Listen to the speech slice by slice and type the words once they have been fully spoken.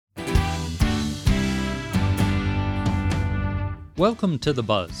Welcome to The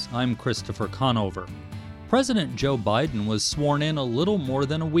Buzz. I'm Christopher Conover. President Joe Biden was sworn in a little more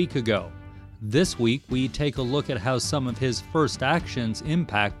than a week ago. This week, we take a look at how some of his first actions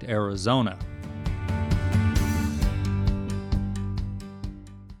impact Arizona.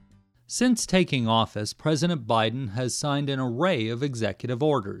 Since taking office, President Biden has signed an array of executive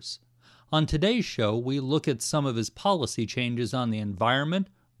orders. On today's show, we look at some of his policy changes on the environment,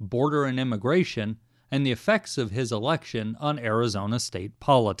 border and immigration, and the effects of his election on Arizona state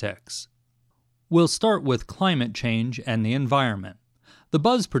politics. We'll start with climate change and the environment. The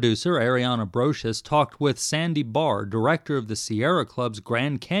Buzz producer, Ariana Brocious, talked with Sandy Barr, director of the Sierra Club's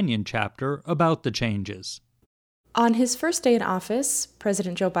Grand Canyon chapter, about the changes. On his first day in office,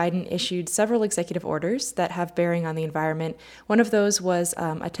 President Joe Biden issued several executive orders that have bearing on the environment. One of those was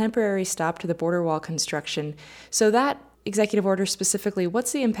a temporary stop to the border wall construction. So that executive order specifically,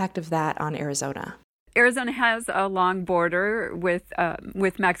 what's the impact of that on Arizona? Arizona has a long border with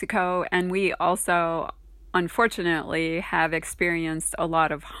Mexico, and we also, unfortunately, have experienced a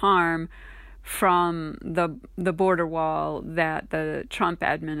lot of harm from the border wall that the Trump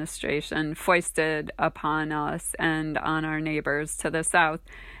administration foisted upon us and on our neighbors to the south.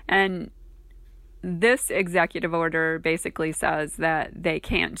 And this executive order basically says that they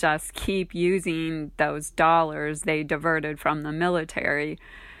can't just keep using those dollars they diverted from the military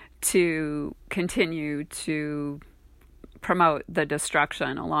to continue to promote the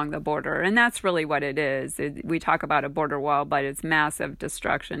destruction along the border. And that's really what it is. We talk about a border wall, but it's massive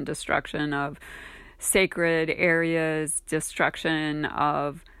destruction of sacred areas, destruction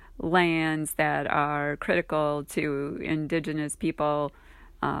of lands that are critical to indigenous people,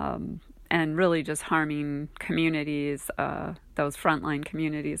 and really just harming communities, those frontline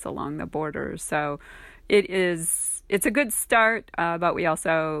communities along the border. So it's a good start, but we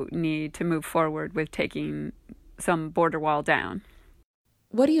also need to move forward with taking some border wall down.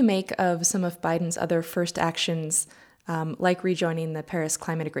 What do you make of some of Biden's other first actions, like rejoining the Paris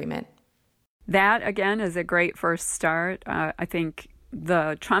Climate Agreement? That, again, is a great first start. I think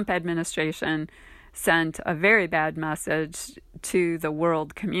the Trump administration sent a very bad message to the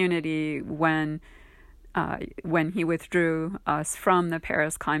world community when he withdrew us from the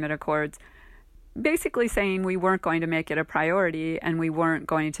Paris Climate Accords, basically saying we weren't going to make it a priority and we weren't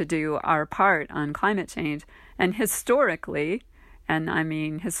going to do our part on climate change. And historically, and I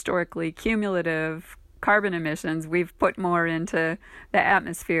mean historically cumulative carbon emissions, we've put more into the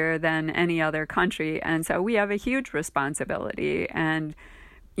atmosphere than any other country. And so we have a huge responsibility. And,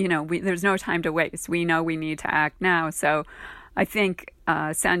 there's no time to waste. We know we need to act now. So I think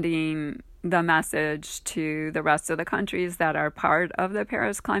sending the message to the rest of the countries that are part of the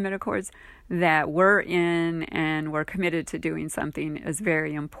Paris Climate Accords that we're in and we're committed to doing something is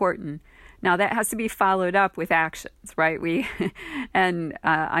very important. Now, that has to be followed up with actions, right?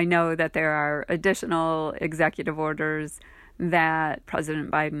 I know that there are additional executive orders that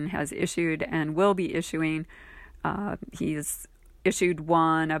President Biden has issued and will be issuing. He's issued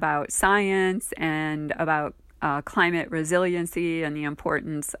one about science and about climate resiliency and the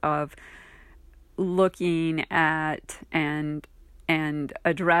importance of looking at and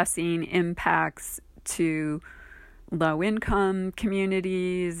addressing impacts to low-income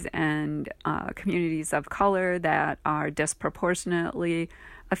communities and communities of color that are disproportionately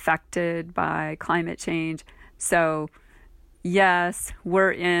affected by climate change. So, yes,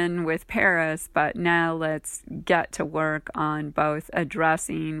 we're in with Paris, but now let's get to work on both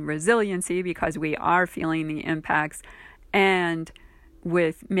addressing resiliency, because we are feeling the impacts, and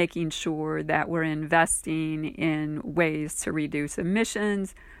with making sure that we're investing in ways to reduce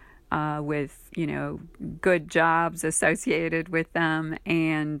emissions, with good jobs associated with them,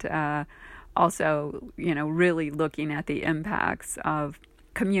 and also really looking at the impacts of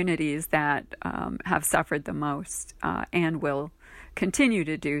communities that have suffered the most and will continue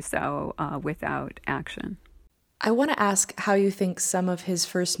to do so without action. I want to ask how you think some of his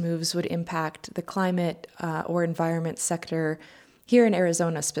first moves would impact the climate or environment sector here in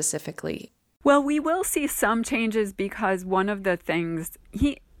Arizona specifically. Well, we will see some changes, because one of the things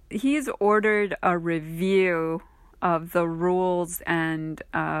he's ordered a review of the rules and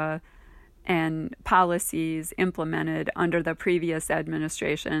policies implemented under the previous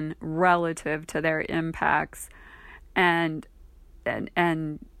administration relative to their impacts, and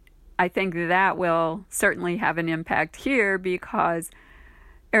I think that will certainly have an impact here, because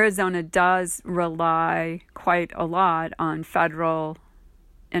Arizona does rely quite a lot on federal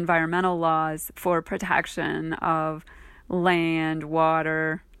environmental laws for protection of land,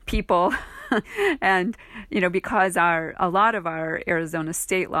 water, people, And, because a lot of our Arizona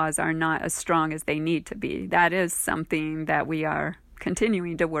state laws are not as strong as they need to be. That is something that we are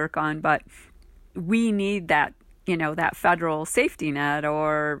continuing to work on, but we need that, that federal safety net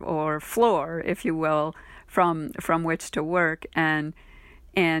or floor, if you will, from which to work. And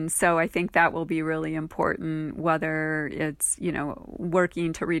so I think that will be really important, whether it's,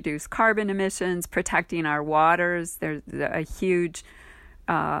 working to reduce carbon emissions, protecting our waters. There's a huge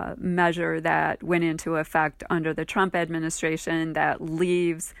measure that went into effect under the Trump administration that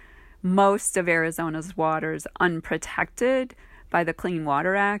leaves most of Arizona's waters unprotected by the Clean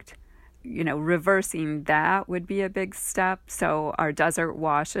Water Act. Reversing that would be a big step. So our desert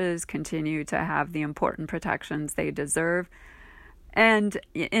washes continue to have the important protections they deserve. And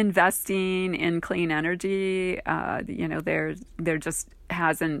investing in clean energy, there just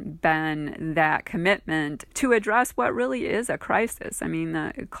hasn't been that commitment to address what really is a crisis. I mean,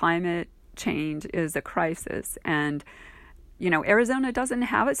 the climate change is a crisis. And, Arizona doesn't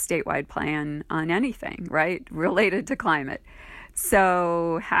have a statewide plan on anything, right, related to climate.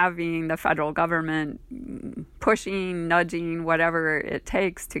 So having the federal government pushing, nudging, whatever it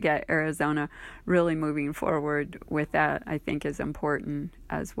takes to get Arizona really moving forward with that, I think is important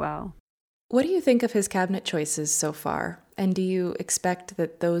as well. What do you think of his cabinet choices so far? And do you expect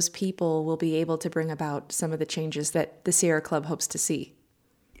that those people will be able to bring about some of the changes that the Sierra Club hopes to see?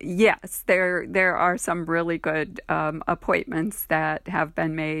 Yes, there are some really good appointments that have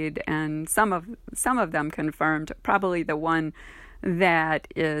been made, and some of them confirmed. Probably the one that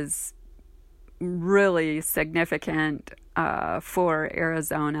is really significant for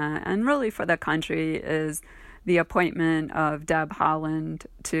Arizona and really for the country is the appointment of Deb Haaland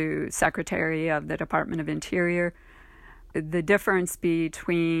to Secretary of the Department of Interior. The difference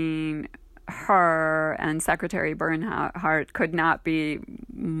between her and Secretary Bernhardt could not be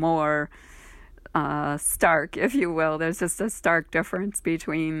more stark, if you will. There's just a stark difference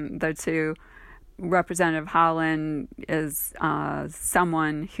between the two. Representative Haaland is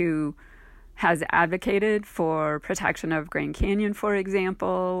someone who has advocated for protection of Grand Canyon, for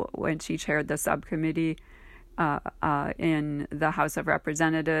example, when she chaired the subcommittee in the House of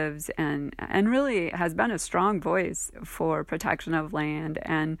Representatives, and really has been a strong voice for protection of land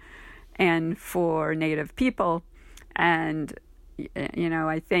and for Native people. And,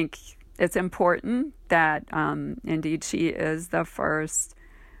 I think it's important that indeed she is the first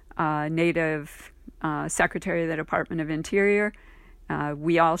Native Secretary of the Department of Interior.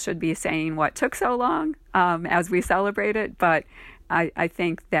 We all should be saying what took so long as we celebrate it, but I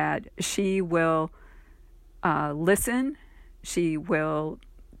think that she will listen, she will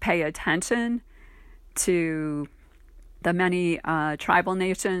pay attention to the many tribal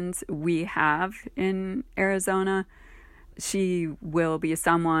nations we have in Arizona. She will be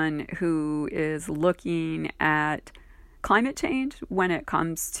someone who is looking at climate change when it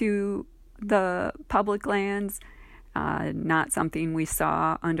comes to the public lands, not something we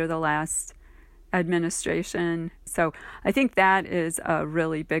saw under the last administration. So I think that is a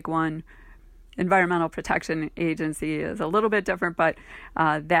really big one. Environmental Protection Agency is a little bit different, but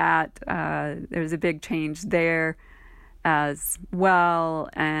there's a big change there as well.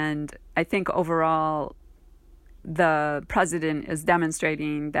 And I think overall, the president is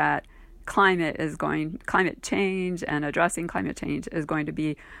demonstrating that climate change and addressing climate change is going to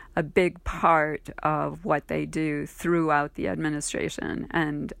be a big part of what they do throughout the administration.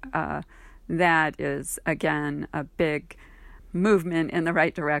 And that is, again, a big movement in the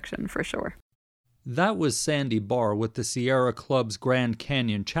right direction for sure. That was Sandy Barr with the Sierra Club's Grand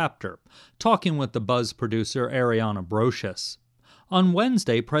Canyon chapter, talking with the Buzz producer Ariana Brocious. On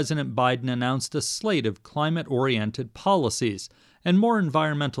Wednesday, President Biden announced a slate of climate-oriented policies, and more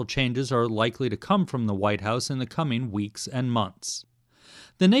environmental changes are likely to come from the White House in the coming weeks and months.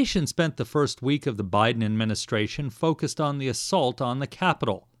 The nation spent the first week of the Biden administration focused on the assault on the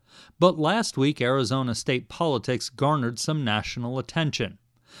Capitol, but last week Arizona state politics garnered some national attention.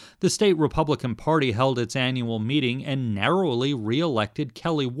 The state Republican Party held its annual meeting and narrowly re-elected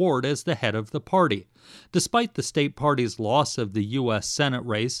Kelly Ward as the head of the party, despite the state party's loss of the U.S. Senate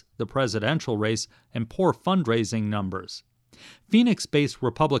race, the presidential race, and poor fundraising numbers. Phoenix-based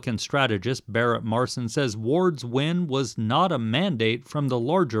Republican strategist Barrett Marson says Ward's win was not a mandate from the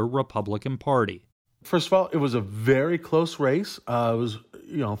larger Republican Party. First of all, it was a very close race. It was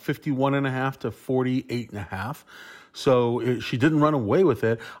 51.5 to 48.5. So she didn't run away with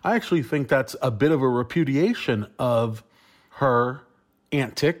it. I actually think that's a bit of a repudiation of her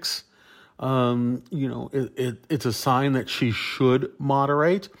antics. It's a sign that she should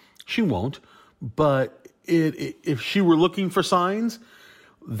moderate. She won't. But if she were looking for signs,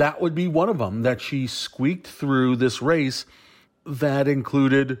 that would be one of them, that she squeaked through this race that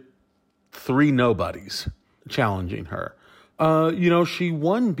included 3 nobodies challenging her. She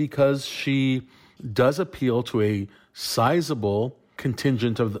won because she does appeal to a sizable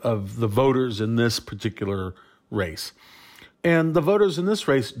contingent of the voters in this particular race. And the voters in this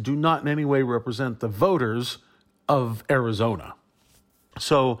race do not in any way represent the voters of Arizona.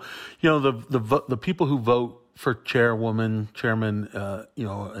 So, the people who vote for chairman,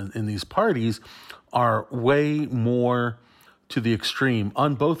 in these parties are way more to the extreme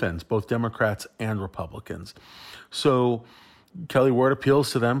on both ends, both Democrats and Republicans. So Kelly Ward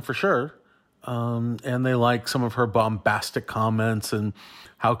appeals to them for sure. And they like some of her bombastic comments and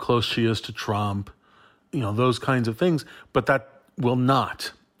how close she is to Trump, those kinds of things. But that will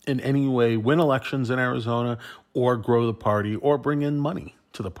not in any way win elections in Arizona or grow the party or bring in money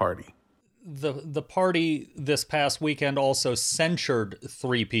to the party. The party this past weekend also censured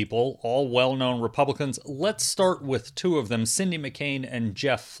 3 people, all well-known Republicans. Let's start with 2 of them, Cindy McCain and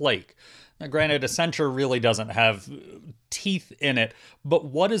Jeff Flake. Now, granted, a censure really doesn't have teeth in it, but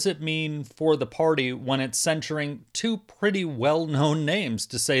what does it mean for the party when it's censuring 2 pretty well-known names,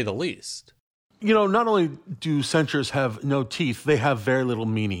 to say the least? Not only do censures have no teeth, they have very little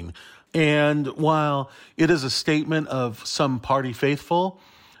meaning. And while it is a statement of some party faithful,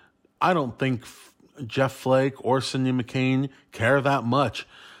 I don't think Jeff Flake or Cindy McCain care that much.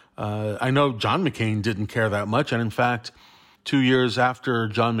 I know John McCain didn't care that much. And in fact, 2 years after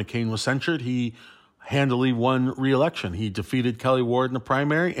John McCain was censured, he handily won re-election. He defeated Kelly Ward in the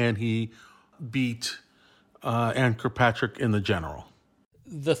primary, and he beat Ann Kirkpatrick in the general.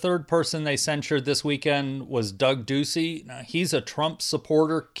 The third person they censured this weekend was Doug Ducey. Now, he's a Trump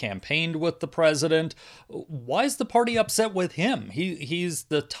supporter, campaigned with the president. Why is the party upset with him? He's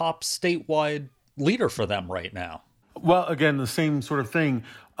the top statewide leader for them right now. Well, again, the same sort of thing.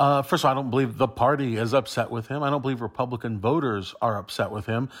 First of all, I don't believe the party is upset with him. I don't believe Republican voters are upset with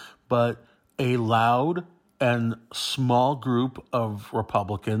him. But a loud and small group of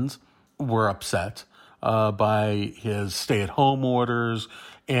Republicans were upset by his stay-at-home orders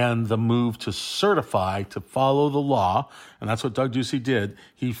and the move to certify, to follow the law. And that's what Doug Ducey did.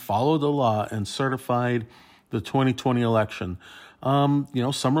 He followed the law and certified the 2020 election.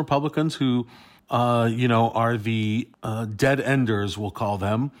 Some Republicans who, are the dead enders, we'll call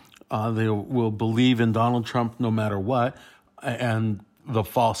them. They will believe in Donald Trump no matter what. And the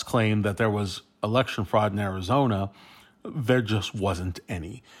false claim that there was election fraud in Arizona, there just wasn't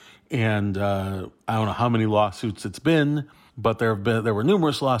any. And I don't know how many lawsuits it's been, but there were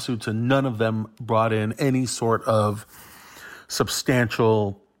numerous lawsuits, and none of them brought in any sort of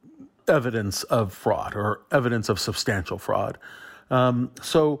substantial evidence of fraud or evidence of substantial fraud.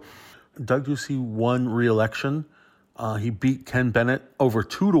 So Doug Ducey won re-election. He beat Ken Bennett over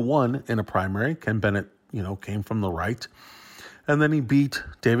 2-1 in a primary. Ken Bennett, came from the right. And then he beat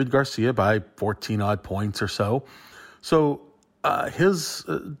David Garcia by 14 odd points or so. So Doug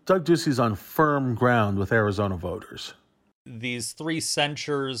Ducey's on firm ground with Arizona voters. These 3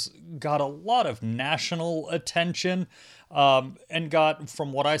 censures got a lot of national attention and got,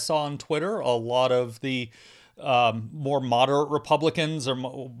 from what I saw on Twitter, a lot of the more moderate Republicans or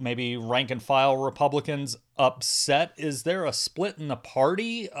maybe rank and file Republicans upset. Is there a split in the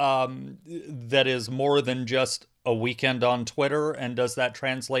party that is more than just a weekend on Twitter? And does that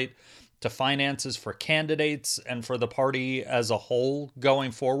translate to finances for candidates and for the party as a whole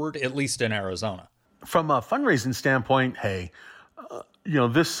going forward, at least in Arizona? From a fundraising standpoint,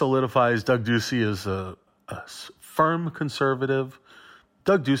 this solidifies Doug Ducey as a firm conservative.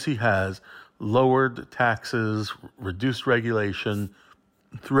 Doug Ducey has lowered taxes, reduced regulation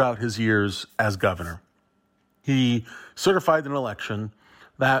throughout his years as governor. He certified an election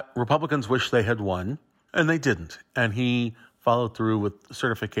that Republicans wish they had won, and they didn't. And he followed through with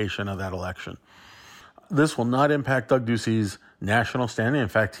certification of that election. This will not impact Doug Ducey's national standing. In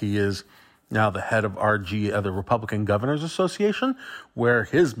fact, he is now the head of RG, the Republican Governors Association, where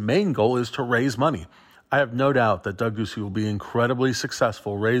his main goal is to raise money. I have no doubt that Doug Ducey will be incredibly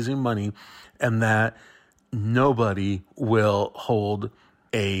successful raising money, and that nobody will hold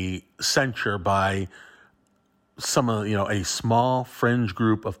a censure by a small fringe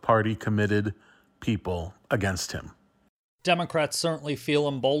group of party committed people against him. Democrats certainly feel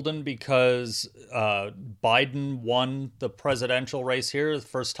emboldened because Biden won the presidential race here, the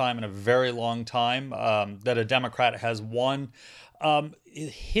first time in a very long time that a Democrat has won.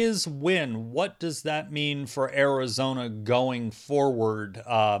 His win, what does that mean for Arizona going forward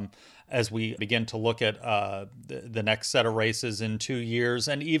as we begin to look at the next set of races in 2 years,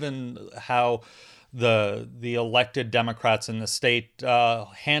 and even how the elected Democrats in the state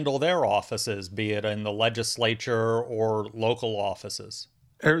handle their offices, be it in the legislature or local offices?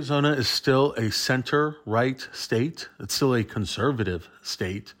 Arizona is still a center-right state. It's still a conservative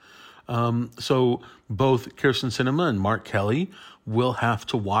state. So both Kyrsten Sinema and Mark Kelly will have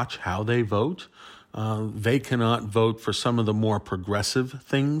to watch how they vote. They cannot vote for some of the more progressive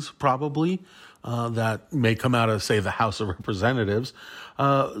things, probably, that may come out of, say, the House of Representatives.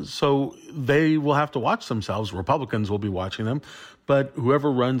 So they will have to watch themselves. Republicans will be watching them. But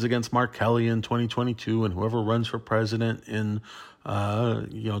whoever runs against Mark Kelly in 2022 and whoever runs for president in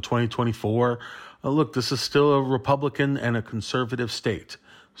 2024, look, this is still a Republican and a conservative state.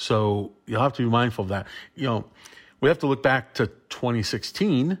 So you'll have to be mindful of that. We have to look back to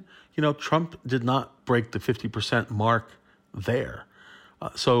 2016. Trump did not break the 50% mark there.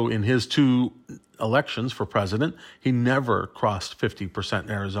 So in his two elections for president, he never crossed 50% in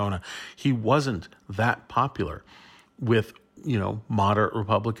Arizona. He wasn't that popular with, moderate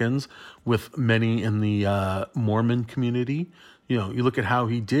Republicans, with many in the Mormon community. You look at how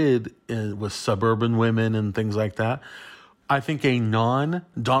he did with suburban women and things like that. I think a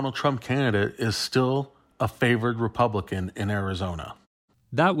non-Donald Trump candidate is still a favored Republican in Arizona.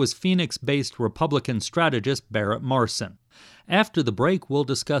 That was Phoenix-based Republican strategist Barrett Marson. After the break, we'll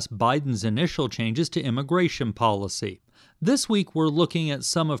discuss Biden's initial changes to immigration policy. This week, we're looking at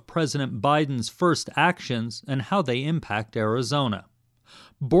some of President Biden's first actions and how they impact Arizona.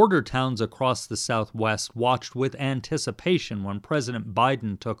 Border towns across the Southwest watched with anticipation when President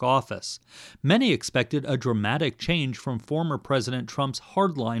Biden took office. Many expected a dramatic change from former President Trump's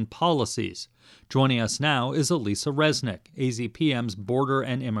hardline policies. Joining us now is Elisa Resnick, AZPM's border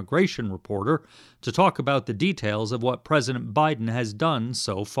and immigration reporter, to talk about the details of what President Biden has done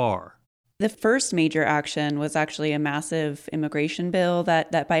so far. The first major action was actually a massive immigration bill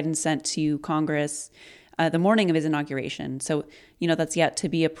that Biden sent to Congress the morning of his inauguration. So, that's yet to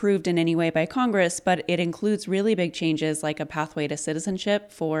be approved in any way by Congress, but it includes really big changes like a pathway to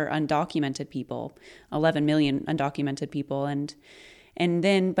citizenship for undocumented people, 11 million undocumented people. And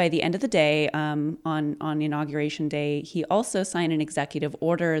then by the end of the day, on Inauguration Day, he also signed an executive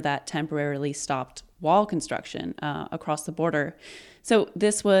order that temporarily stopped wall construction across the border. So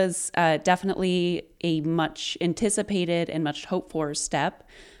this was definitely a much anticipated and much hoped for step.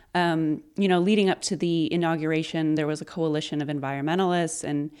 Leading up to the inauguration, there was a coalition of environmentalists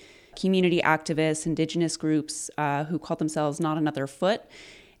and community activists, indigenous groups who called themselves Not Another Foot.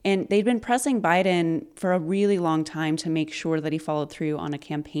 And they'd been pressing Biden for a really long time to make sure that he followed through on a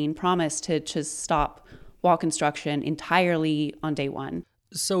campaign promise to stop wall construction entirely on day one.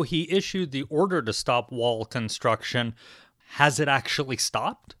 So he issued the order to stop wall construction. Has it actually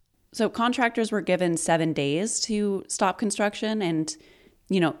stopped? So contractors were given 7 days to stop construction, and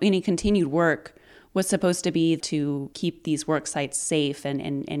any continued work was supposed to be to keep these work sites safe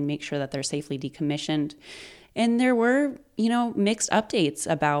and make sure that they're safely decommissioned. And there were, mixed updates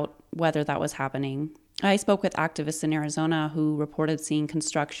about whether that was happening. I spoke with activists in Arizona who reported seeing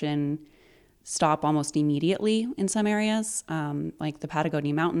construction stop almost immediately in some areas, like the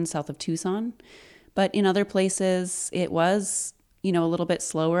Patagonia Mountains south of Tucson. But in other places, it was, a little bit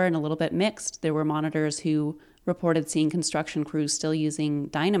slower and a little bit mixed. There were monitors who reported seeing construction crews still using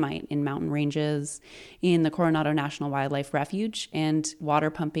dynamite in mountain ranges, in the Coronado National Wildlife Refuge, and water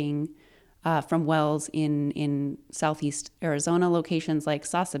pumping from wells in southeast Arizona locations like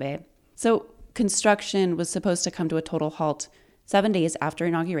Sasabe. So construction was supposed to come to a total halt 7 days after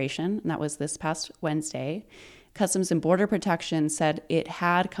inauguration, and that was this past Wednesday. Customs and Border Protection said it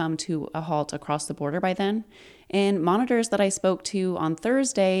had come to a halt across the border by then. And monitors that I spoke to on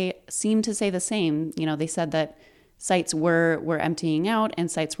Thursday seemed to say the same. They said that sites were emptying out and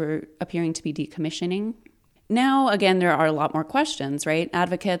sites were appearing to be decommissioning. Now, again, there are a lot more questions, right?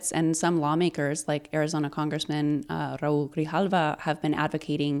 Advocates and some lawmakers, like Arizona Congressman Raul Grijalva, have been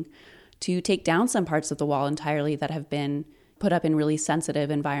advocating to take down some parts of the wall entirely that have been put up in really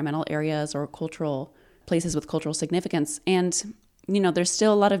sensitive environmental areas or cultural places with cultural significance. And, there's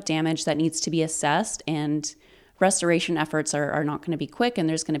still a lot of damage that needs to be assessed, and restoration efforts are not going to be quick, and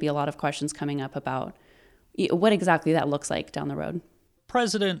there's going to be a lot of questions coming up about what exactly that looks like down the road.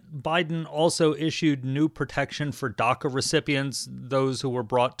 President Biden also issued new protection for DACA recipients, those who were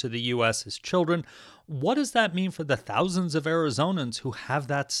brought to the U.S. as children. What does that mean for the thousands of Arizonans who have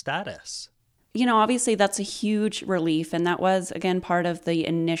that status? Obviously that's a huge relief. And that was, again, part of the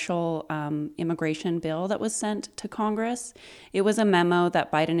initial immigration bill that was sent to Congress. It was a memo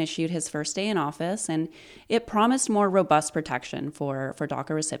that Biden issued his first day in office, and it promised more robust protection for DACA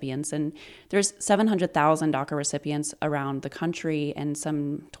recipients. And there's 700,000 DACA recipients around the country and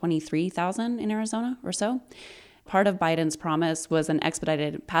some 23,000 in Arizona or so. Part of Biden's promise was an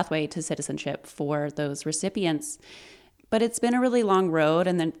expedited pathway to citizenship for those recipients. But it's been a really long road,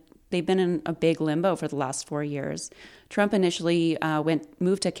 and then they've been in a big limbo for the last 4 years. Trump initially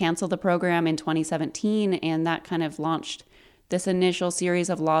moved to cancel the program in 2017, and that kind of launched this initial series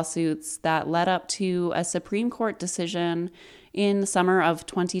of lawsuits that led up to a Supreme Court decision in the summer of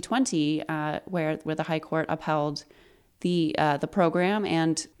 2020, where the High Court upheld the program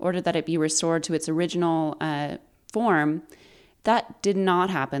and ordered that it be restored to its original form. That did not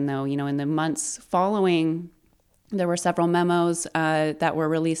happen, though. In the months following, there were several memos that were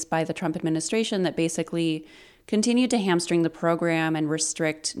released by the Trump administration that basically continued to hamstring the program and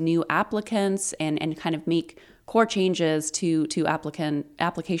restrict new applicants and kind of make core changes to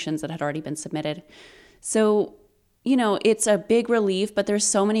applications that had already been submitted. So, it's a big relief, but there's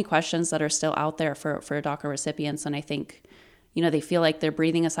so many questions that are still out there for DACA recipients. And I think, they feel like they're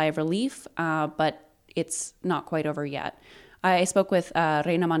breathing a sigh of relief, but it's not quite over yet. I spoke with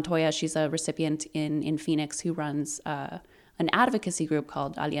Reina Montoya. She's a recipient in Phoenix who runs an advocacy group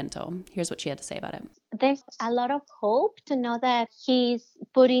called Aliento. Here's what she had to say about it. There's a lot of hope to know that he's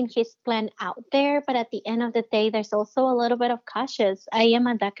putting his plan out there, but at the end of the day, there's also a little bit of cautious. I am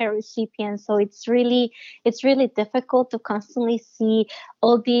a DACA recipient, so it's really difficult to constantly see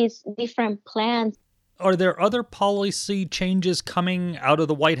all these different plans. Are there other policy changes coming out of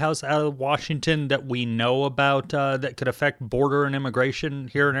the White House, out of Washington, that we know about that could affect border and immigration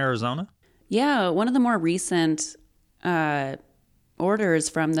here in Arizona? Yeah, one of the more recent orders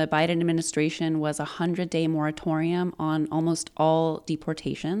from the Biden administration was a 100-day moratorium on almost all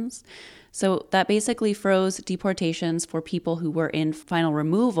deportations. So that basically froze deportations for people who were in final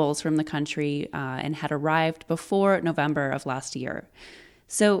removals from the country and had arrived before November of last year.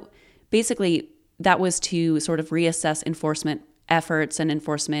 So basically, that was to sort of reassess enforcement efforts and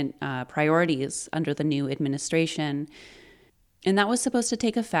enforcement priorities under the new administration. And that was supposed to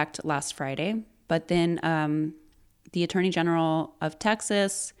take effect last Friday. But then the Attorney General of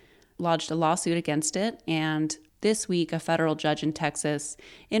Texas lodged a lawsuit against it. And this week, a federal judge in Texas,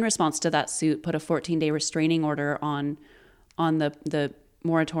 in response to that suit, put a 14-day restraining order on the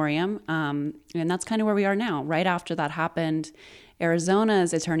moratorium. And that's kind of where we are now. Right after that happened,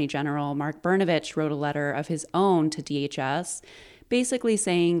 Arizona's Attorney General, Mark Brnovich, wrote a letter of his own to DHS, basically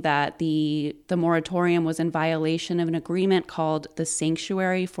saying that the moratorium was in violation of an agreement called the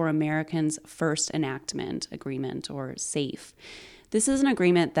Sanctuary for Americans First Enactment Agreement, or SAFE. This is an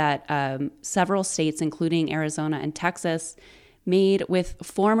agreement that several states, including Arizona and Texas, made with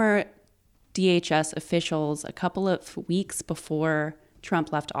former DHS officials a couple of weeks before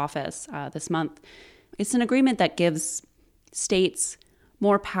Trump left office this month. It's an agreement that gives states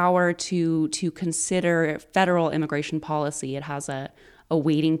more power to consider federal immigration policy. It has a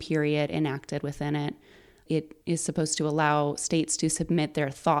waiting period enacted within it. It is supposed to allow states to submit their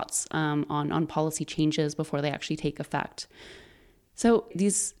thoughts on policy changes before they actually take effect. So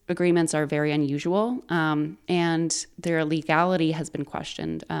these agreements are very unusual, and their legality has been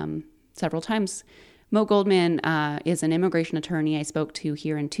questioned several times. Mo Goldman is an immigration attorney I spoke to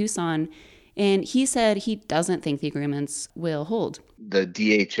here in Tucson, and he said he doesn't think the agreements will hold. The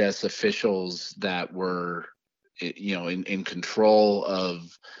DHS officials that were, in control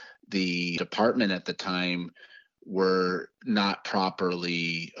of the department at the time were not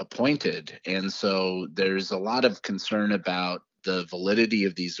properly appointed. And so there's a lot of concern about the validity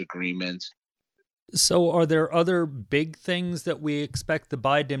of these agreements. So are there other big things that we expect the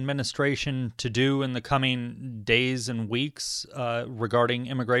Biden administration to do in the coming days and weeks regarding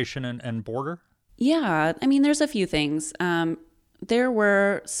immigration and border? Yeah, I mean, there's a few things. There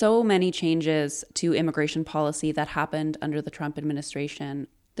were so many changes to immigration policy that happened under the Trump administration.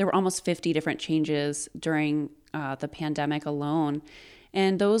 There were almost 50 different changes during the pandemic alone,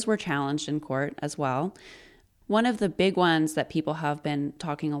 and those were challenged in court as well. One of the big ones that people have been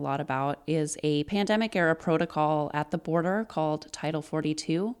talking a lot about is a pandemic-era protocol at the border called Title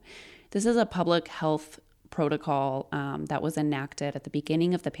 42. This is a public health protocol that was enacted at the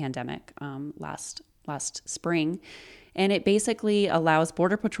beginning of the pandemic last spring. And it basically allows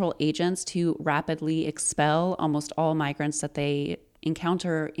Border Patrol agents to rapidly expel almost all migrants that they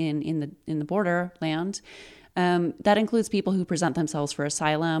encounter in the borderland. That includes people who present themselves for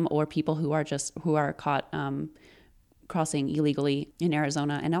asylum or people who are caught crossing illegally in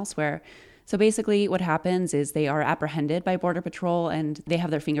Arizona and elsewhere. So basically what happens is they are apprehended by Border Patrol and they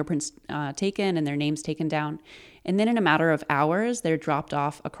have their fingerprints taken and their names taken down. And then in a matter of hours, they're dropped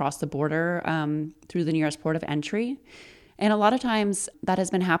off across the border through the nearest port of entry. And a lot of times that has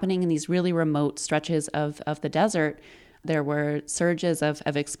been happening in these really remote stretches of the desert. There were surges of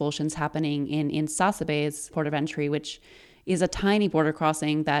expulsions happening in Sasabe's port of entry, which is a tiny border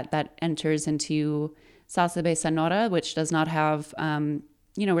crossing that enters into Sasabe, Sonora, which does not have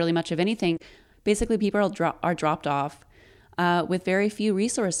really much of anything. Basically, people are dropped off with very few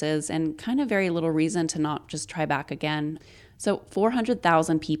resources and kind of very little reason to not just try back again. So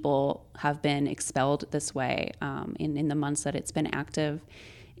 400,000 people have been expelled this way in the months that it's been active.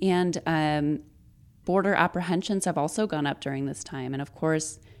 And border apprehensions have also gone up during this time. And of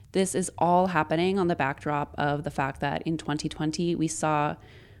course, this is all happening on the backdrop of the fact that in 2020, we saw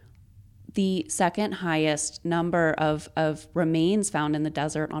the second highest number of remains found in the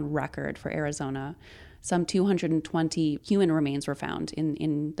desert on record for Arizona. Some 220 human remains were found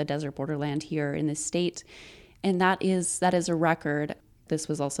in the desert borderland here in this state. And that is a record. This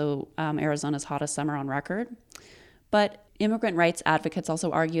was also Arizona's hottest summer on record. But immigrant rights advocates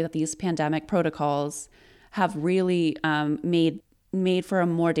also argue that these pandemic protocols have really made for a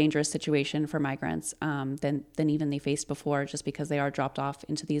more dangerous situation for migrants than even they faced before, just because they are dropped off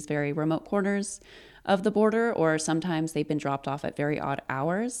into these very remote corners of the border, or sometimes they've been dropped off at very odd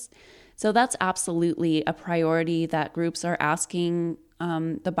hours. So that's absolutely a priority that groups are asking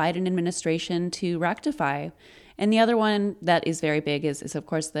the Biden administration to rectify. And the other one that is very big is of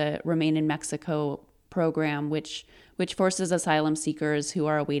course the Remain in Mexico program, which forces asylum seekers who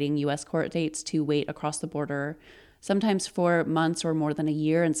are awaiting U.S. court dates to wait across the border, sometimes for months or more than a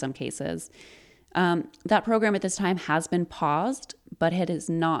year in some cases. That program at this time has been paused, but it has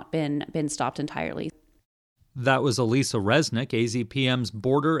not been stopped entirely. That was Elisa Resnick, AZPM's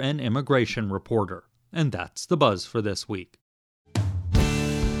border and immigration reporter. And that's The Buzz for this week.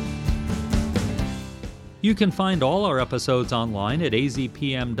 You can find all our episodes online at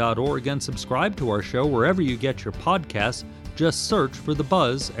azpm.org and subscribe to our show wherever you get your podcasts. Just search for The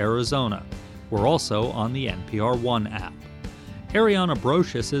Buzz Arizona. We're also on the NPR One app. Ariana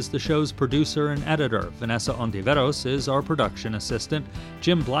Brocious is the show's producer and editor. Vanessa Ontiveros is our production assistant.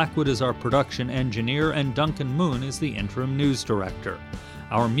 Jim Blackwood is our production engineer, and Duncan Moon is the interim news director.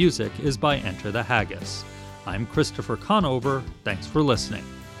 Our music is by Enter the Haggis. I'm Christopher Conover. Thanks for listening.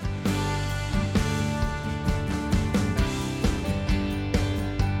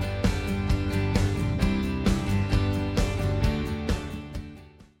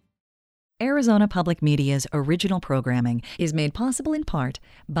 Arizona Public Media's original programming is made possible in part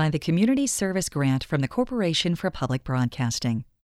by the Community Service Grant from the Corporation for Public Broadcasting.